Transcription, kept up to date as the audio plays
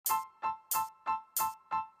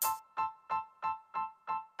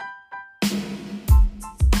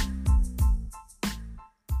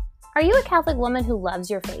Are you a Catholic woman who loves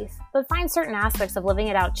your faith, but finds certain aspects of living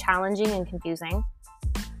it out challenging and confusing?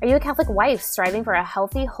 Are you a Catholic wife striving for a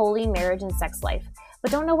healthy, holy marriage and sex life, but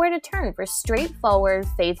don't know where to turn for straightforward,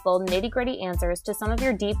 faithful, nitty-gritty answers to some of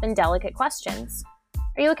your deep and delicate questions?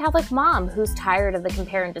 Are you a Catholic mom who's tired of the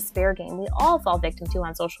compare and despair game we all fall victim to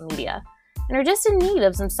on social media, and are just in need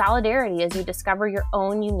of some solidarity as you discover your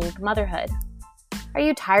own unique motherhood? Are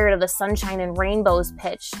you tired of the sunshine and rainbows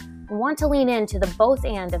pitch and want to lean into the both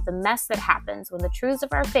and of the mess that happens when the truths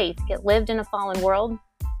of our faith get lived in a fallen world?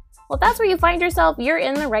 Well, if that's where you find yourself, you're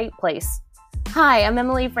in the right place. Hi, I'm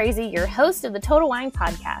Emily Frazee, your host of the Total Wine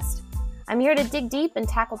Podcast. I'm here to dig deep and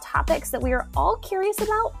tackle topics that we are all curious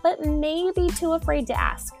about, but maybe too afraid to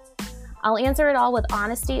ask. I'll answer it all with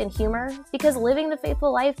honesty and humor, because living the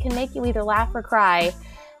faithful life can make you either laugh or cry,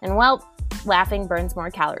 and well, laughing burns more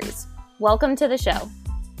calories. Welcome to the show.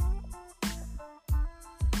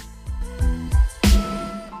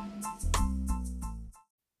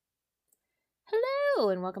 Hello,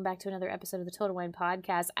 and welcome back to another episode of the Total Wine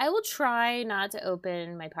Podcast. I will try not to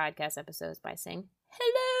open my podcast episodes by saying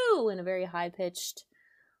hello in a very high-pitched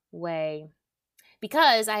way,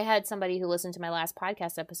 because I had somebody who listened to my last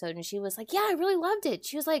podcast episode and she was like, yeah, I really loved it.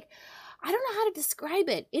 She was like, I don't know how to describe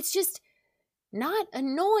it. It's just not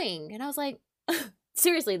annoying. And I was like,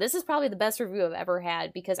 seriously, this is probably the best review I've ever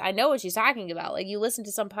had, because I know what she's talking about. Like, you listen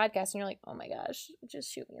to some podcast and you're like, oh my gosh, just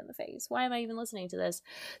shoot me in the face. Why am I even listening to this?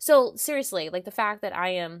 So seriously, like, the fact that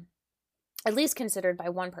I am at least considered by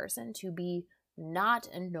one person to be not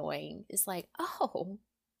annoying is like, oh,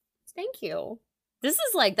 thank you. This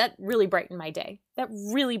is like, that really brightened my day. But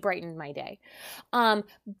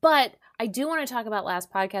I do want to talk about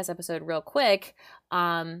last podcast episode real quick,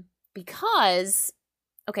 because,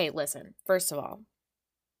 okay, listen, first of all,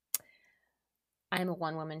 I am a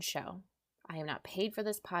one-woman show. I am not paid for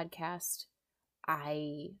this podcast.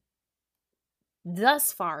 I,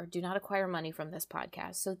 thus far, do not acquire money from this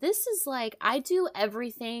podcast. So this is like, I do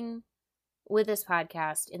everything with this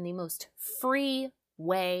podcast in the most free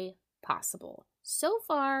way possible. So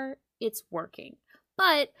far, it's working.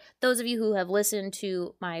 But those of you who have listened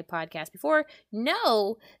to my podcast before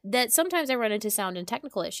know that sometimes I run into sound and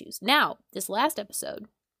technical issues. Now, this last episode,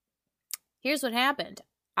 here's what happened.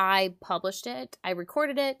 I published it, I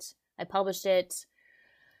recorded it, I published it,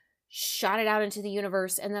 shot it out into the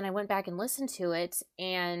universe, and then I went back and listened to it,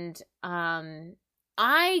 and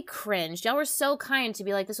I cringed. Y'all were so kind to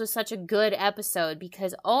be like, this was such a good episode,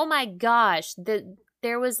 because, oh my gosh,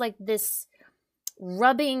 there was like this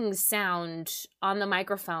rubbing sound on the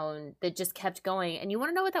microphone that just kept going. And you want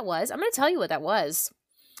to know what that was? I'm going to tell you what that was.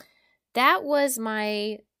 That was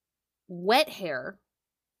my wet hair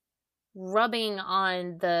rubbing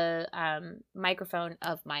on the microphone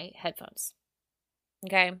of my headphones.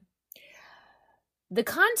 Okay. The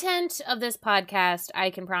content of this podcast, I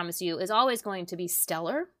can promise you, is always going to be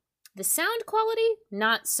stellar. The sound quality,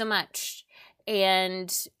 not so much.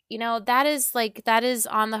 And, you know, that is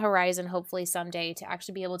on the horizon, hopefully someday, to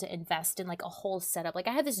actually be able to invest in like a whole setup. Like,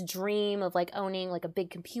 I had this dream of like owning like a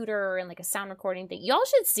big computer and like a sound recording thing. Y'all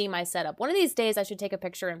should see my setup. One of these days I should take a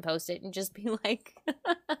picture and post it and just be like,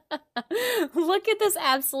 look at this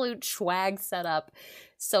absolute swag setup.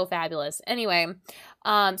 So fabulous. Anyway,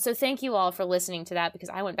 so thank you all for listening to that, because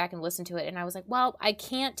I went back and listened to it and I was like, well, I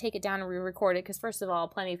can't take it down and re-record it, because first of all,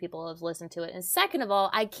 plenty of people have listened to it. And second of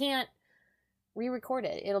all, I can't re-record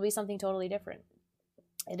it. It'll be something totally different.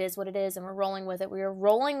 It is what it is, and we're rolling with it. We are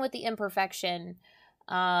rolling with the imperfection,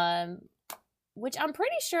 which I'm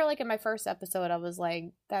pretty sure, like, in my first episode, I was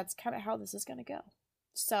like, that's kind of how this is going to go.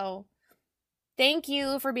 So thank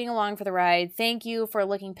you for being along for the ride. Thank you for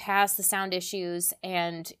looking past the sound issues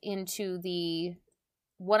and into the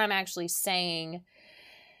what I'm actually saying.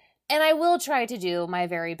 And I will try to do my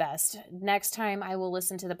very best. Next time I will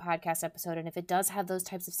listen to the podcast episode, and if it does have those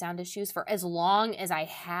types of sound issues for as long as I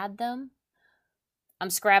had them, I'm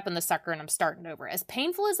scrapping the sucker and I'm starting over. As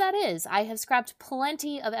painful as that is, I have scrapped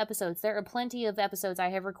plenty of episodes. There are plenty of episodes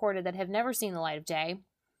I have recorded that have never seen the light of day.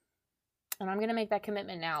 And I'm going to make that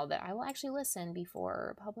commitment now that I will actually listen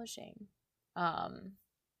before publishing.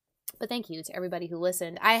 But thank you to everybody who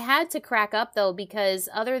listened. I had to crack up, though, because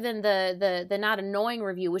other than the not annoying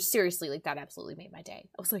review, which seriously, like, that absolutely made my day.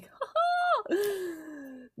 I was like,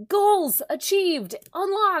 goals achieved,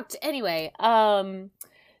 unlocked. Anyway,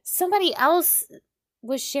 somebody else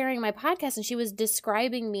was sharing my podcast, and she was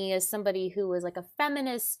describing me as somebody who was like a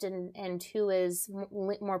feminist and who is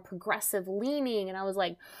more progressive leaning. And I was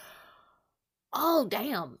like, oh,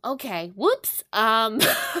 damn. Okay. Whoops.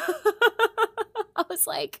 I was was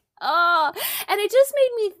like, oh, and it just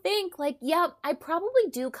made me think like, yeah, I probably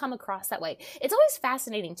do come across that way. It's always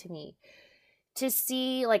fascinating to me to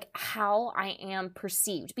see like how I am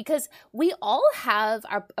perceived, because we all have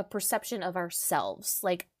a perception of ourselves.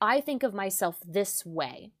 Like, I think of myself this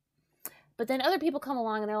way, but then other people come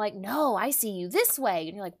along and they're like, no, I see you this way.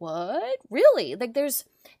 And you're like, what? Really? Like, there's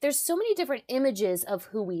so many different images of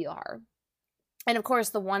who we are. And of course,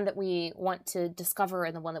 the one that we want to discover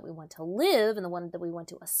and the one that we want to live and the one that we want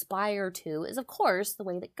to aspire to is, of course, the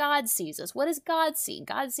way that God sees us. What does God see?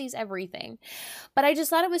 God sees everything. But I just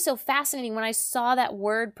thought it was so fascinating when I saw that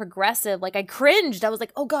word progressive. Like, I cringed. I was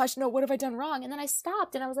like, oh gosh, no, what have I done wrong? And then I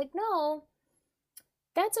stopped and I was like, no,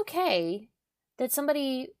 that's okay that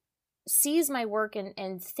somebody sees my work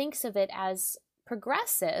and thinks of it as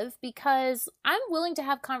progressive, because I'm willing to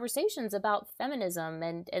have conversations about feminism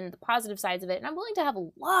and the positive sides of it. And I'm willing to have a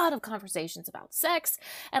lot of conversations about sex,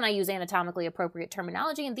 and I use anatomically appropriate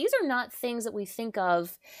terminology. And these are not things that we think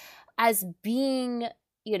of as being,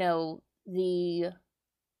 you know, these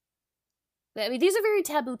are very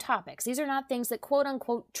taboo topics. These are not things that quote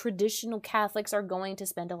unquote traditional Catholics are going to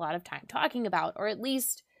spend a lot of time talking about, or at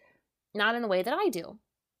least not in the way that I do.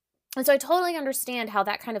 And so I totally understand how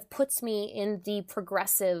that kind of puts me in the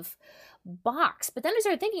progressive box. But then I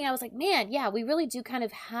started thinking, I was like, man, yeah, we really do kind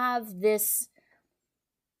of have this,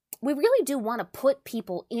 we really do want to put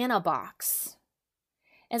people in a box.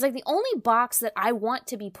 And it's like the only box that I want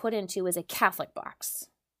to be put into is a Catholic box.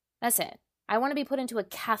 That's it. I want to be put into a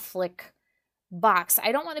Catholic box.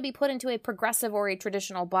 I don't want to be put into a progressive or a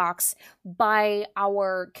traditional box by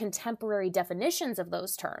our contemporary definitions of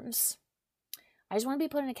those terms. I just want to be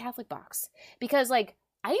put in a Catholic box, because like,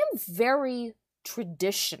 I am very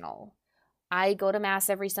traditional. I go to mass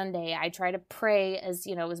every Sunday. I try to pray as,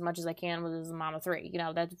 you know, as much as I can as a mom of three. You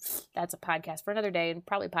know, that's a podcast for another day, and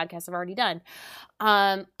probably podcasts I've already done.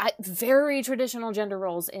 Very traditional gender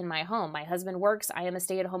roles in my home. My husband works. I am a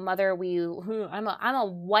stay-at-home mother. I'm a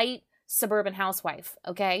white suburban housewife.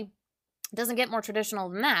 Okay. It doesn't get more traditional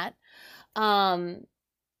than that. I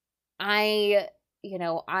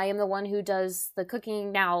am the one who does the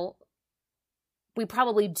cooking. Now, we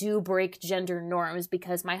probably do break gender norms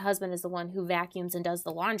because my husband is the one who vacuums and does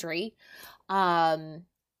the laundry,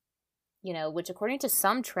 which according to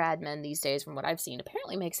some trad men these days, from what I've seen,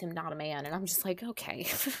 apparently makes him not a man. And I'm just like, okay,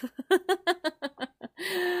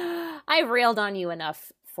 I've railed on you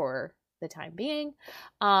enough for the time being.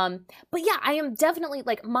 But yeah, I am definitely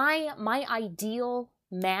like my ideal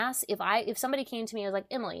mass. If somebody came to me and was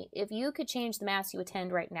like, Emily, if you could change the mass you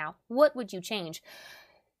attend right now, what would you change?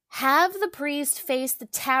 Have the priest face the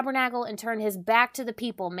tabernacle and turn his back to the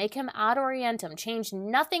people. Make him ad orientem. Change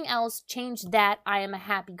nothing else. Change that. I am a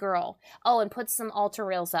happy girl. Oh, and put some altar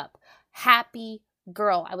rails up. Happy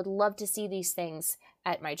girl. I would love to see these things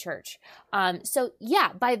at my church. So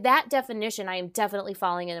yeah, by that definition, I am definitely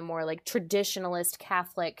falling in a more like traditionalist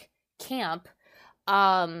Catholic camp.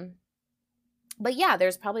 But yeah,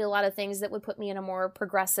 there's probably a lot of things that would put me in a more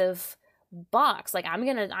progressive box. Like I'm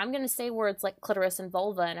gonna say words like clitoris and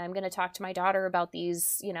vulva, and I'm gonna talk to my daughter about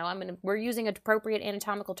these. We're using appropriate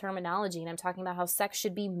anatomical terminology, and I'm talking about how sex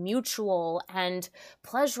should be mutual and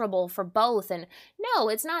pleasurable for both. And no,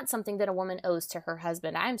 it's not something that a woman owes to her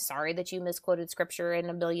husband. I'm sorry that you misquoted scripture and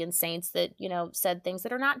a million saints that said things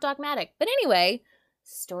that are not dogmatic. But anyway,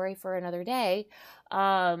 story for another day.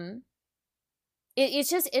 It's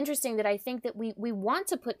just interesting that I think that we want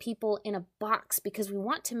to put people in a box because we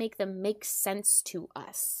want to make them make sense to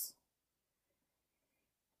us.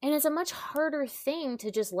 And it's a much harder thing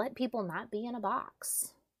to just let people not be in a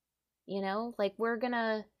box. Like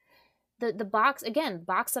the box, again,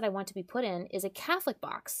 box that I want to be put in is a Catholic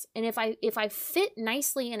box. And if I fit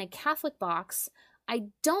nicely in a Catholic box, I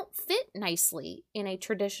don't fit nicely in a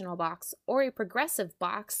traditional box or a progressive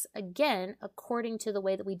box, again, according to the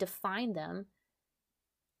way that we define them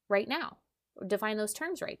right now, or define those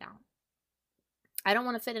terms right now. I don't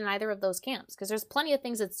want to fit in either of those camps because there's plenty of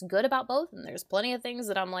things that's good about both, and there's plenty of things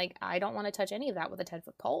that I'm like, I don't want to touch any of that with a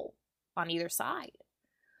 10-foot pole on either side.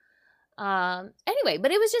 Anyway,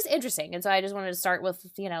 but it was just interesting, and so I just wanted to start with,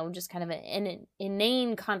 just kind of an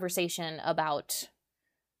inane conversation about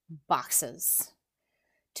boxes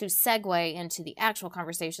to segue into the actual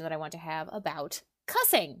conversation that I want to have about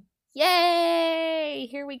cussing. Yay!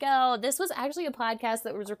 Here we go. This was actually a podcast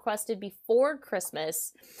that was requested before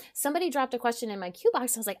Christmas. Somebody dropped a question in my Q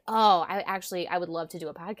box. I was like, oh, I would love to do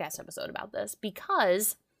a podcast episode about this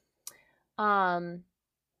because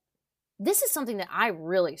this is something that I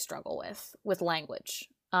really struggle with language.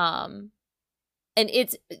 And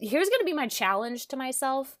here's going to be my challenge to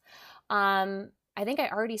myself. I think I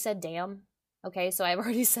already said damn Okay, so I've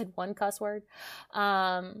already said one cuss word.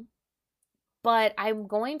 But I'm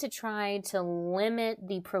going to try to limit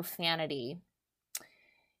the profanity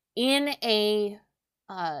in a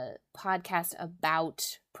podcast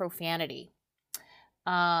about profanity.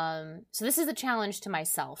 So this is a challenge to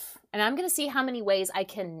myself, and I'm going to see how many ways I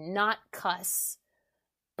can not cuss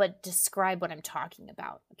but describe what I'm talking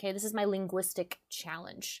about. Okay, this is my linguistic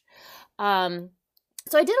challenge.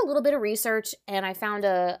 So I did a little bit of research, and I found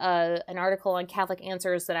an article on Catholic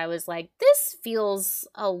Answers that I was like, this feels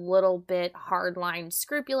a little bit hardline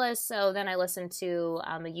scrupulous. So then I listened to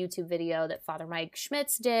a YouTube video that Father Mike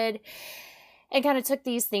Schmitz did and kind of took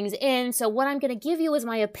these things in. So what I'm going to give you is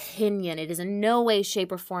my opinion. It is in no way,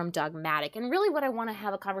 shape, or form dogmatic. And really what I want to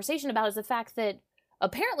have a conversation about is the fact that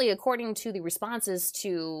apparently, according to the responses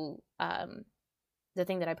to the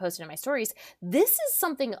thing that I posted in my stories, this is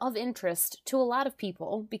something of interest to a lot of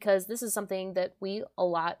people because this is something that a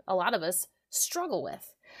lot of us struggle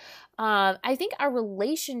with. I think our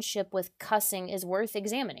relationship with cussing is worth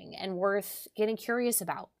examining and worth getting curious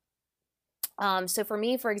about. So for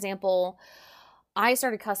me, for example, I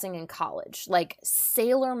started cussing in college, like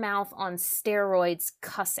sailor mouth on steroids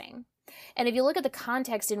cussing. And if you look at the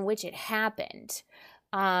context in which it happened,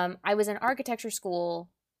 I was in architecture school.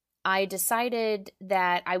 I decided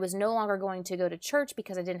that I was no longer going to go to church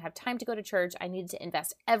because I didn't have time to go to church. I needed to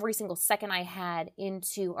invest every single second I had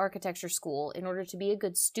into architecture school in order to be a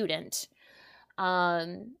good student.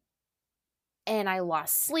 And I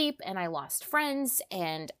lost sleep and I lost friends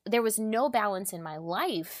and there was no balance in my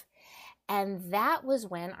life. And that was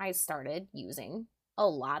when I started using a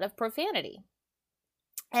lot of profanity.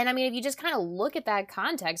 And I mean, if you just kind of look at that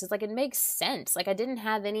context, it's like, it makes sense. Like, I didn't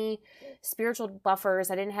have any spiritual buffers.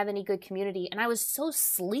 I didn't have any good community. And I was so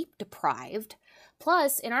sleep deprived.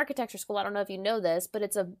 Plus, in architecture school, I don't know if you know this, but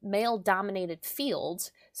it's a male-dominated field.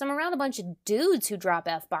 So I'm around a bunch of dudes who drop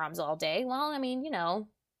F-bombs all day. Well, I mean,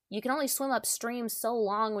 you can only swim upstream so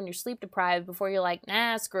long when you're sleep deprived before you're like,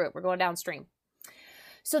 nah, screw it, we're going downstream.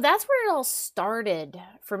 So that's where it all started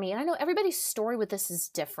for me. And I know everybody's story with this is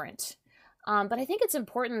different. But I think it's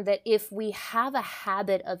important that if we have a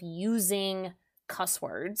habit of using cuss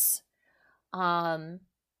words, that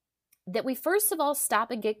we first of all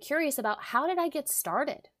stop and get curious about, how did I get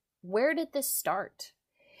started? Where did this start?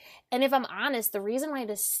 And if I'm honest, the reason why it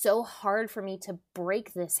is so hard for me to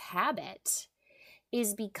break this habit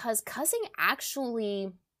is because cussing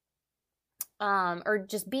actually, or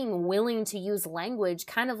just being willing to use language,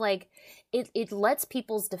 kind of like it lets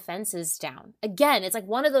people's defenses down. Again, it's like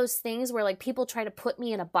one of those things where like people try to put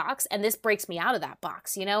me in a box and this breaks me out of that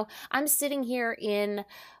box. I'm sitting here in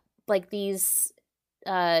like these,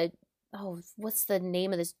 what's the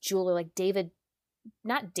name of this jeweler? Like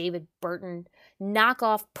not David Burton,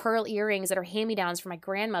 knockoff pearl earrings that are hand-me-downs from my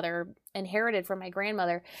grandmother, inherited from my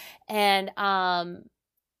grandmother. And,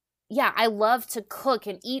 yeah, I love to cook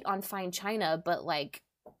and eat on fine china, but like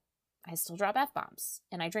I still drop F-bombs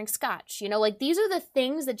and I drink scotch. Like these are the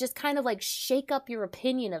things that just kind of like shake up your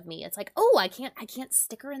opinion of me. It's like, oh, I can't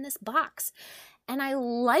stick her in this box. And I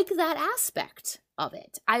like that aspect of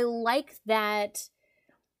it. I like that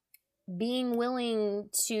being willing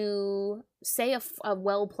to say a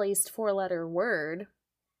well-placed 4-letter word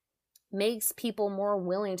makes people more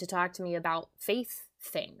willing to talk to me about faith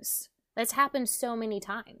things. That's happened so many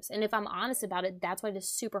times. And if I'm honest about it, that's why it is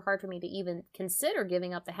super hard for me to even consider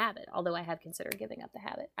giving up the habit. Although I have considered giving up the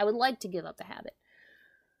habit. I would like to give up the habit.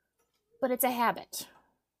 But it's a habit.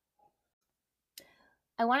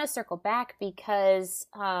 I want to circle back because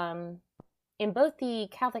in both the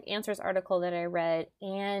Catholic Answers article that I read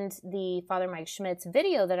and the Father Mike Schmitz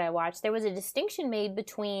video that I watched, there was a distinction made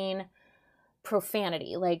between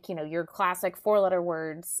profanity, like, your classic 4-letter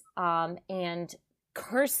words, and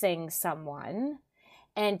cursing someone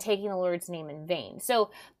and taking the Lord's name in vain. So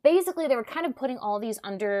basically they were kind of putting all these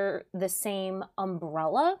under the same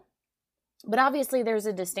umbrella, but obviously there's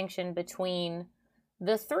a distinction between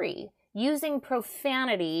the three. Using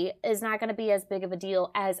profanity is not going to be as big of a deal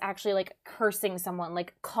as actually like cursing someone,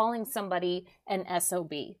 like calling somebody an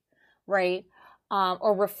SOB, right?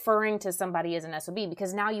 Or referring to somebody as an SOB,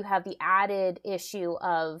 because now you have the added issue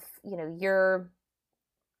of,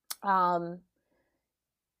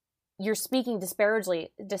 you're speaking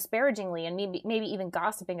disparagingly and maybe even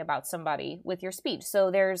gossiping about somebody with your speech. So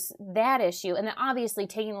there's that issue. And then obviously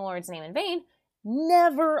taking the Lord's name in vain,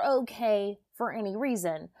 never okay for any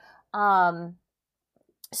reason.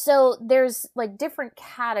 So there's like different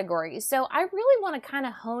categories. So I really want to kind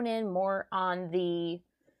of hone in more on the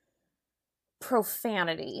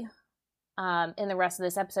profanity. in the rest of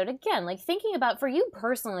this episode. Again, like thinking about for you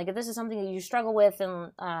personally, like if this is something that you struggle with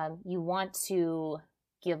and you want to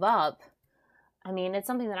give up, I mean, it's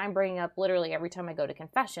something that I'm bringing up literally every time I go to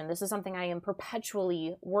confession. This is something I am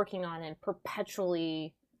perpetually working on and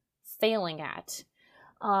perpetually failing at.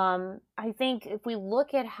 I think if we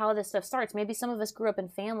look at how this stuff starts, maybe some of us grew up in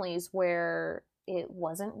families where it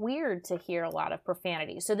wasn't weird to hear a lot of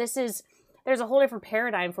profanity. So there's a whole different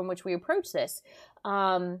paradigm from which we approach this.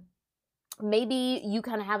 Maybe you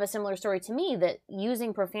kind of have a similar story to me, that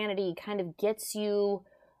using profanity kind of gets you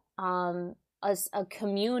a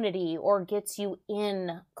community, or gets you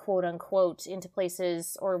in, quote unquote, into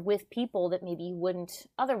places or with people that maybe you wouldn't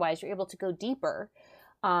otherwise. You're able to go deeper.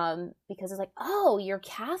 Because it's like, oh, you're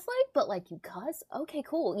Catholic, but like you cuss? Okay,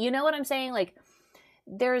 cool. You know what I'm saying? Like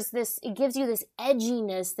it gives you this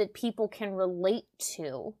edginess that people can relate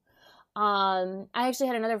to. I actually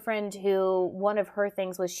had another friend who, one of her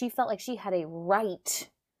things was she felt like she had a right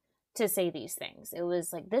to say these things. It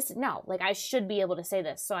was like like I should be able to say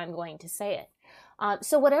this, so I'm going to say it.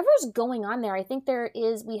 So whatever's going on there, I think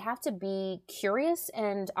we have to be curious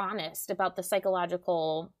and honest about the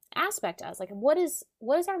psychological aspect of us. Like, what is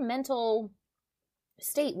our mental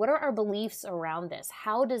state? What are our beliefs around this?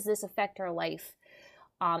 How does this affect our life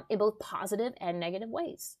in both positive and negative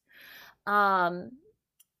ways?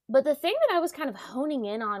 But the thing that I was kind of honing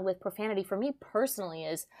in on with profanity for me personally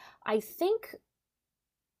is I think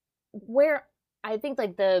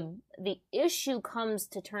like the issue comes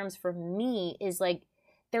to terms for me is like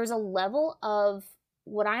there's a level of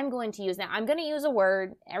what I'm going to use. Now, I'm going to use a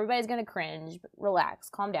word. Everybody's going to cringe. But relax.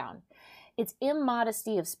 Calm down. It's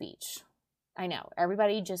immodesty of speech. I know.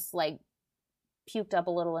 Everybody just like puked up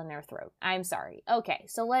a little in their throat. I'm sorry. Okay,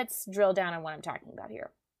 so let's drill down on what I'm talking about here.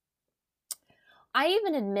 I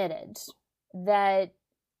even admitted that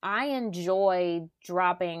I enjoy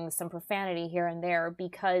dropping some profanity here and there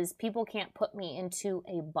because people can't put me into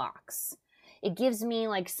a box. It gives me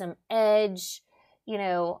like some edge,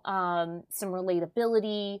 some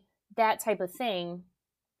relatability, that type of thing.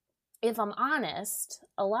 If I'm honest,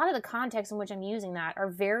 a lot of the context in which I'm using that are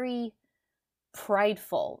very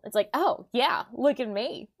prideful. It's like, oh, yeah, look at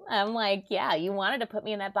me. I'm like, yeah, you wanted to put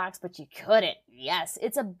me in that box, but you couldn't. Yes,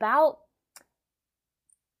 it's going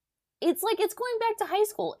back to high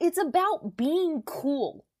school. It's about being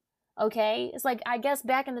cool. Okay? It's like, I guess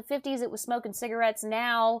back in the 50s, it was smoking cigarettes.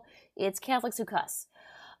 Now it's Catholics who cuss.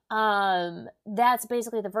 That's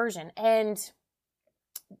basically the version. And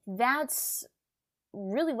that's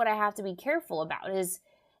really what I have to be careful about is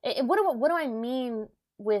what do I mean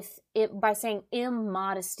with it by saying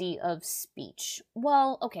immodesty of speech?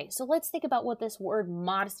 Well, okay, so let's think about what this word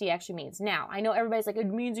modesty actually means. Now, I know everybody's like, it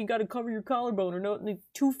means you got to cover your collarbone or no,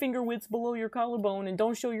 2 finger widths below your collarbone and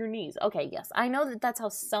don't show your knees. Okay, yes, I know that that's how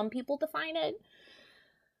some people define it.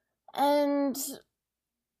 And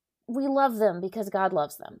we love them because God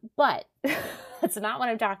loves them. But that's not what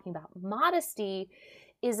I'm talking about. Modesty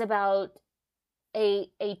is about a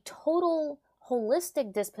total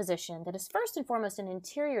holistic disposition that is first and foremost an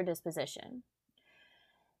interior disposition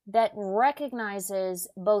that recognizes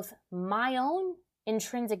both my own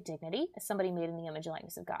intrinsic dignity as somebody made in the image and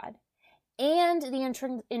likeness of God and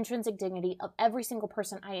the intrinsic dignity of every single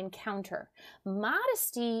person I encounter.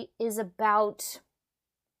 Modesty is about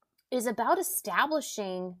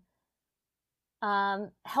establishing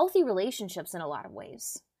healthy relationships in a lot of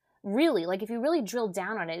ways. Really, like if you really drill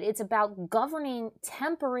down on it, it's about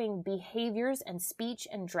tempering behaviors and speech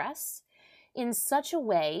and dress in such a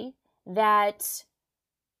way that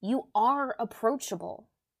you are approachable.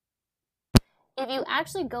 If you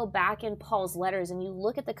actually go back in Paul's letters and you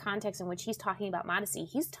look at the context in which he's talking about modesty,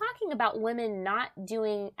 he's talking about women not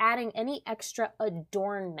adding any extra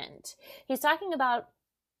adornment. He's talking about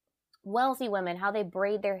wealthy women, how they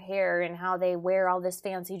braid their hair and how they wear all this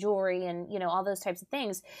fancy jewelry and, all those types of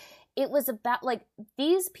things. It was about like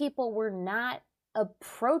these people were not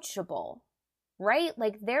approachable, right?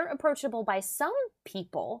 Like they're approachable by some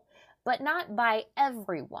people, but not by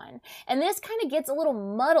everyone. And this kind of gets a little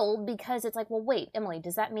muddled because it's like, well, wait, Emily,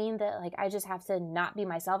 does that mean that like I just have to not be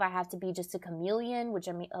myself? I have to be just a chameleon, which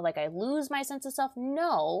I mean, like I lose my sense of self?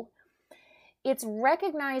 No. It's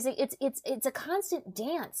recognizing it's a constant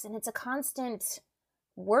dance and it's a constant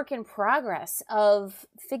work in progress of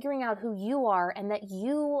figuring out who you are and that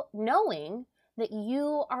you knowing that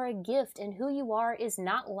you are a gift and who you are is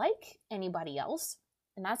not like anybody else.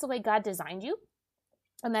 And that's the way God designed you.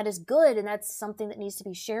 And that is good. And that's something that needs to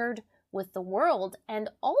be shared with the world.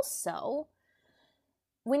 And also,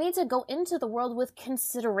 we need to go into the world with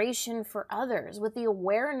consideration for others, with the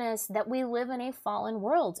awareness that we live in a fallen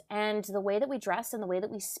world. And the way that we dress and the way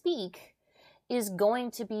that we speak is going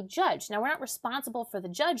to be judged. Now, we're not responsible for the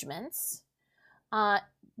judgments,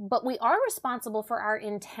 but we are responsible for our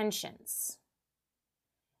intentions.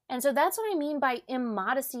 And so that's what I mean by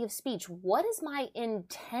immodesty of speech. What is my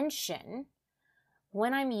intention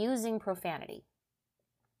when I'm using profanity?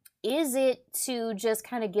 Is it to just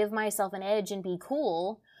kind of give myself an edge and be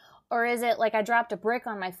cool? Or is it like I dropped a brick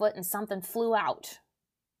on my foot and something flew out?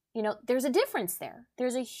 You know, there's a difference there.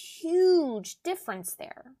 There's a huge difference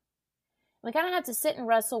there. We kind of have to sit and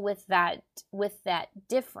wrestle with that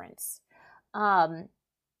difference. I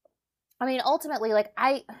mean, ultimately, like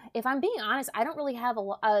if I'm being honest, I don't really have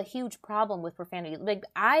a huge problem with profanity. Like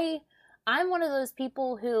I'm one of those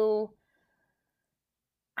people who,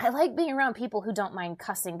 I like being around people who don't mind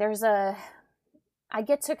cussing. I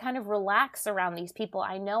get to kind of relax around these people.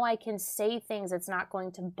 I know I can say things that's not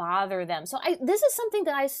going to bother them. So this is something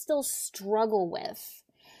that I still struggle with.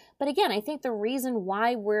 But again, I think the reason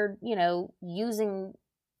why we're, using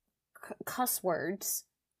cuss words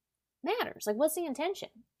matters. Like, what's the intention?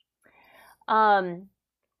 Something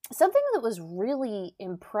that was really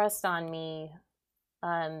impressed on me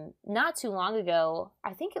not too long ago,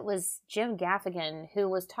 I think it was Jim Gaffigan, who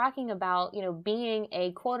was talking about, being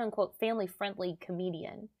a quote-unquote family-friendly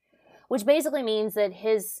comedian, which basically means that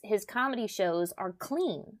his comedy shows are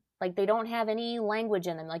clean. Like, they don't have any language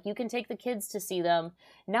in them. Like, you can take the kids to see them,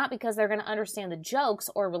 not because they're going to understand the jokes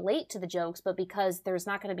or relate to the jokes, but because there's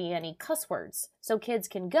not going to be any cuss words, so kids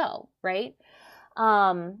can go, right?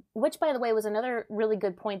 Which, by the way, was another really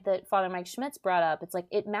good point that Father Mike Schmitz brought up. It's like,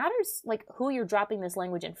 it matters, like, who you're dropping this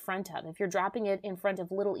language in front of. If you're dropping it in front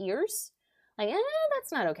of little ears, like,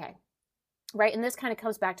 that's not okay, right? And this kind of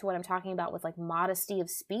comes back to what I'm talking about with, like, modesty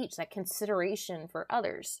of speech, that consideration for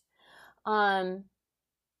others.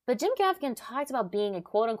 But Jim Gaffigan talked about being a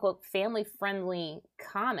quote-unquote family-friendly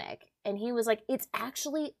comic, and he was like, it's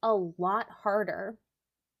actually a lot harder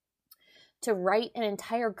to write an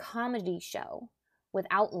entire comedy show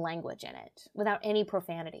without language in it, without any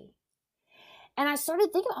profanity. And I started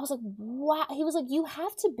thinking, I was like, wow. He was like, you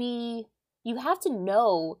have to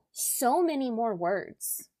know so many more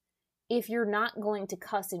words if you're not going to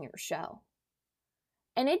cuss in your show.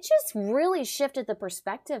 And it just really shifted the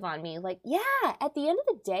perspective on me. Like, yeah, at the end of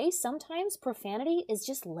the day, sometimes profanity is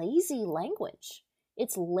just lazy language.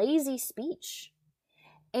 It's lazy speech.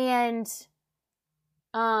 And,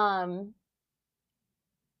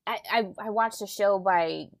 I watched a show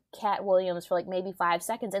by Cat Williams for like maybe 5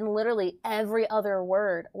 seconds, and literally every other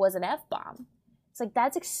word was an F-bomb. It's like,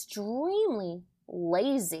 that's extremely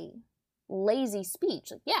lazy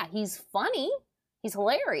speech. Like, yeah, he's funny, he's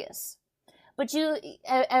hilarious, but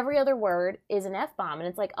every other word is an F-bomb, and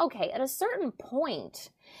it's like, okay, at a certain point,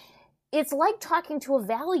 it's like talking to a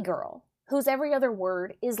valley girl whose every other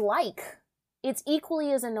word is like. It's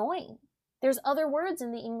equally as annoying. There's other words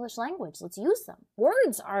in the English language. Let's use them.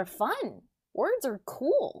 Words are fun. Words are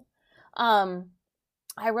cool. I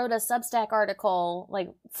wrote a Substack article, like,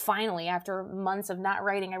 finally, after months of not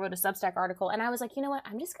writing, I wrote a Substack article, and I was like, you know what?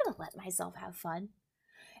 I'm just going to let myself have fun.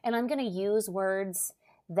 And I'm going to use words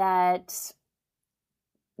that,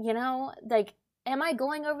 like, am I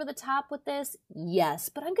going over the top with this? Yes,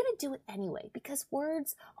 but I'm going to do it anyway because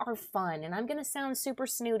words are fun, and I'm going to sound super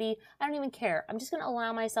snooty. I don't even care. I'm just going to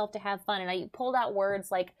allow myself to have fun. And I pulled out words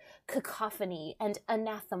like cacophony and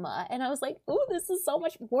anathema, and I was like, ooh, this is so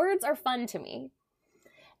much. Words are fun to me.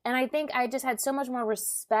 And I think I just had so much more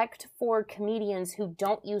respect for comedians who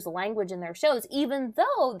don't use language in their shows, even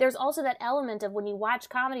though there's also that element of when you watch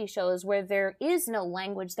comedy shows where there is no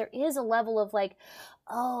language, there is a level of like,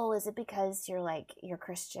 oh, is it because you're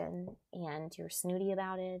Christian and you're snooty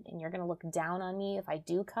about it and you're going to look down on me if I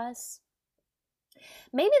do cuss?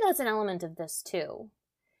 Maybe that's an element of this too,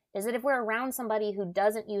 is that if we're around somebody who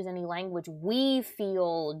doesn't use any language, we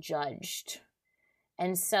feel judged.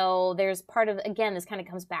 And so there's part of, again, this kind of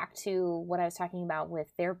comes back to what I was talking about with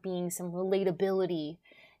there being some relatability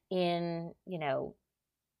in,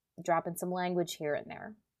 dropping some language here and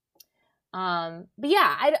there. But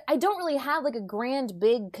yeah, I don't really have like a grand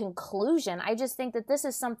big conclusion. I just think that this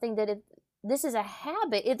is something that if this is a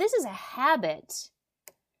habit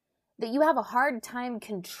that you have a hard time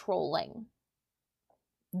controlling,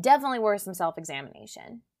 definitely worth some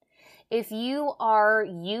self-examination. If you are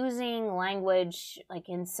using language like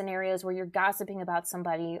in scenarios where you're gossiping about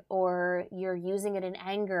somebody or you're using it in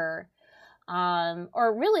anger,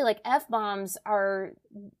 or really like F-bombs are,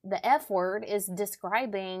 the F word is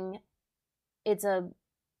describing, it's a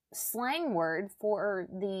slang word for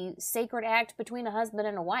the sacred act between a husband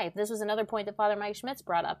and a wife. This was another point that Father Mike Schmitz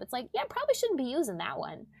brought up. It's like, yeah, probably shouldn't be using that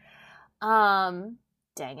one.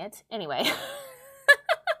 Dang it. Anyway.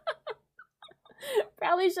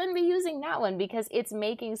 probably shouldn't be using that one because it's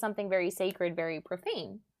making something very sacred, very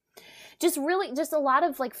profane. Just a lot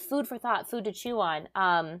of like food for thought, food to chew on.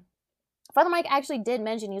 Father Mike actually did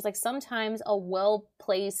mention, he was like, sometimes a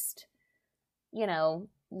well-placed,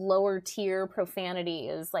 lower tier profanity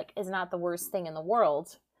is not the worst thing in the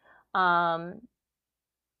world. Now,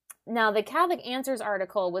 the Catholic Answers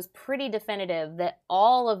article was pretty definitive that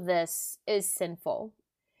all of this is sinful.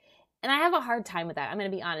 And I have a hard time with that. I'm going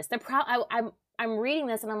to be honest. I'm reading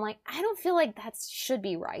this and I'm like, I don't feel like that should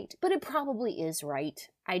be right, but it probably is right.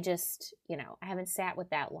 I just, I haven't sat with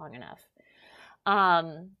that long enough.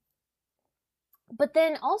 But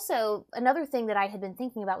then also another thing that I had been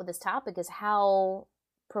thinking about with this topic is how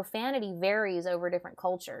profanity varies over different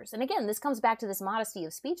cultures. And again, this comes back to this modesty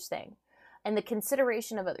of speech thing and the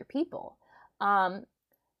consideration of other people.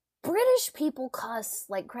 British people cuss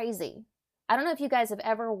like crazy. I don't know if you guys have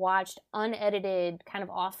ever watched unedited, kind of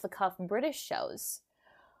off-the-cuff British shows.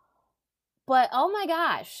 But oh my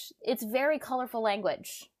gosh, it's very colorful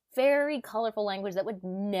language. Very colorful language that would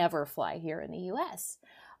never fly here in the US.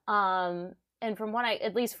 And from what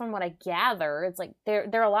I gather, it's like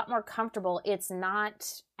they're a lot more comfortable. It's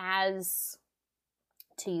not as,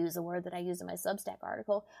 to use a word that I use in my Substack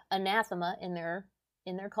article, anathema in their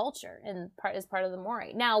culture and as part of the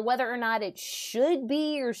moray. Now, whether or not it should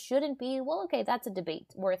be or shouldn't be, well, okay, that's a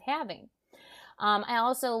debate worth having. I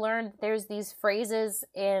also learned there's these phrases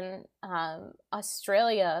in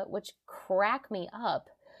Australia which crack me up.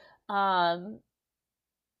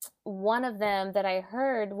 One of them that I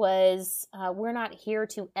heard was, we're not here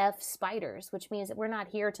to F spiders, which means that we're not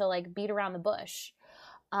here to like beat around the bush.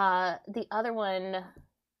 The other one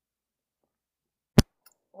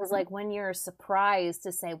was like, when you're surprised,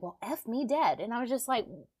 to say, well, F me dead. And I was just like,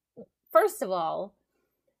 first of all,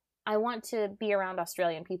 I want to be around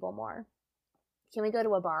Australian people more. Can we go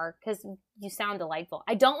to a bar? Because you sound delightful.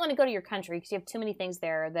 I don't want to go to your country because you have too many things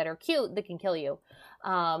there that are cute that can kill you.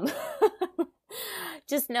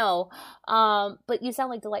 Just no. But you sound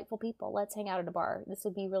like delightful people. Let's hang out at a bar. This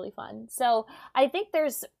would be really fun. So I think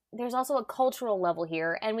there's also a cultural level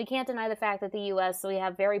here, and we can't deny the fact that the U.S., so we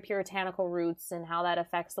have very puritanical roots and how that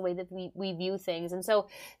affects the way that we view things. And so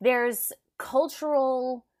there's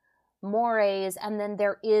cultural mores, and then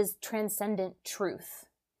there is transcendent truth.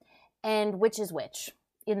 And which is which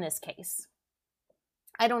in this case?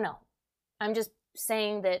 I don't know. I'm just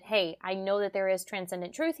saying that, hey, I know that there is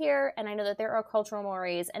transcendent truth here, and I know that there are cultural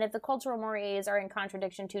mores, and if the cultural mores are in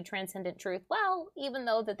contradiction to transcendent truth, well, even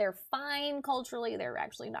though that they're fine culturally, they're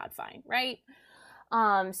actually not fine, right?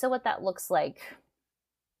 So what that looks like,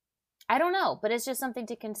 I don't know, but it's just something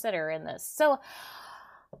to consider in this. So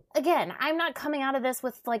again, I'm not coming out of this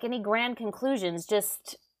with like any grand conclusions,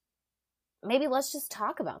 just maybe let's just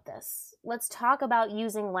talk about this. Let's talk about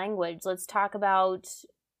using language. Let's talk about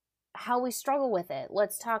how we struggle with it.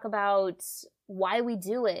 Let's talk about why we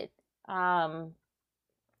do it.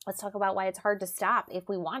 Let's talk about why it's hard to stop if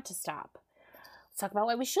we want to stop. Let's talk about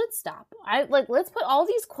why we should stop. Let's put all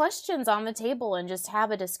these questions on the table and just have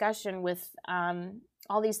a discussion with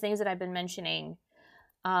all these things that I've been mentioning.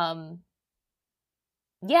 Yeah,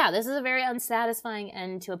 this is a very unsatisfying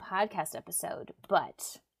end to a podcast episode,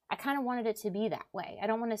 but I kind of wanted it to be that way. I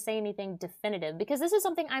don't want to say anything definitive because this is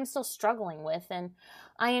something I'm still struggling with, and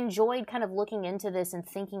I enjoyed kind of looking into this and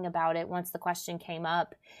thinking about it once the question came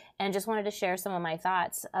up, and just wanted to share some of my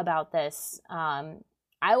thoughts about this.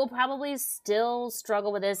 I will probably still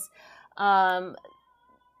struggle with this. The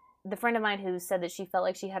friend of mine who said that she felt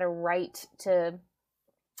like she had a right to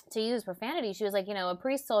use profanity, she was like, a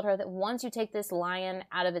priest told her that once you take this lion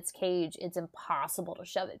out of its cage, it's impossible to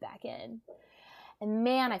shove it back in. And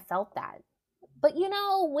man, I felt that. But,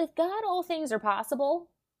 with God, all things are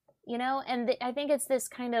possible, and I think it's this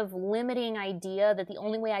kind of limiting idea that the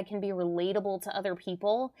only way I can be relatable to other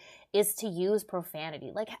people is to use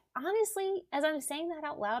profanity. Like, honestly, as I'm saying that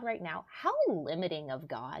out loud right now, how limiting of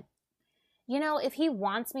God. If he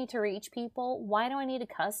wants me to reach people, why do I need to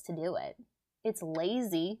cuss to do it? It's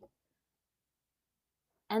lazy.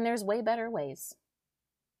 And there's way better ways.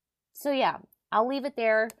 So yeah, I'll leave it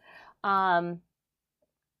there.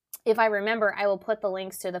 If I remember, I will put the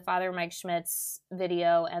links to the Father Mike Schmidt's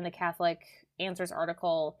video and the Catholic Answers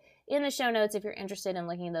article in the show notes if you're interested in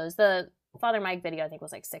looking at those. The Father Mike video, I think,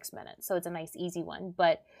 was like 6 minutes, so it's a nice, easy one.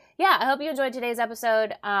 But yeah, I hope you enjoyed today's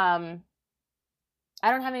episode. I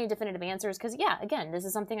don't have any definitive answers because, yeah, again, this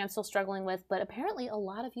is something I'm still struggling with, but apparently a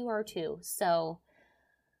lot of you are too. So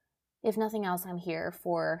if nothing else, I'm here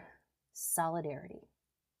for solidarity.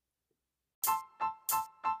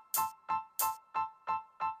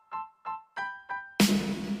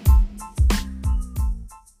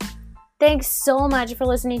 Thanks so much for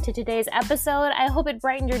listening to today's episode. I hope it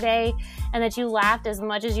brightened your day and that you laughed as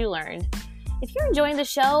much as you learned. If you're enjoying the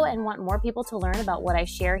show and want more people to learn about what I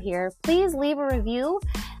share here, please leave a review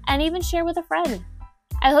and even share with a friend.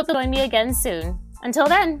 I hope you'll join me again soon. Until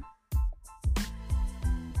then.